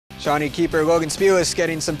Shawnee keeper Logan Spielis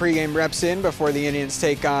getting some pregame reps in before the Indians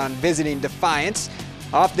take on visiting Defiance.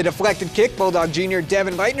 Off the deflected kick, Bulldog junior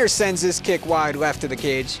Devin Leitner sends this kick wide left of the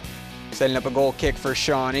cage, setting up a goal kick for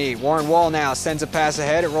Shawnee. Warren Wall now sends a pass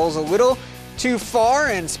ahead. It rolls a little too far,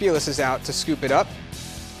 and Spielis is out to scoop it up.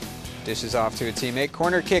 Dishes off to a teammate.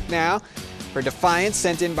 Corner kick now for Defiance,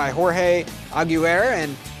 sent in by Jorge Aguilera,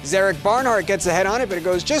 and Zarek Barnhart gets ahead on it, but it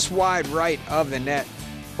goes just wide right of the net.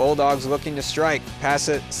 Bulldogs looking to strike. Pass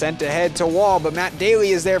it sent ahead to Wall, but Matt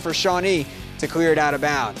Daly is there for Shawnee to clear it out of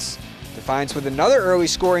bounds. Defiance with another early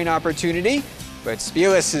scoring opportunity, but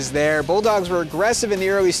Spielis is there. Bulldogs were aggressive in the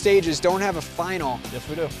early stages, don't have a final. Yes,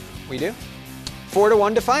 we do. We do?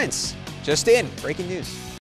 4-1 Defiance. Just in, breaking news.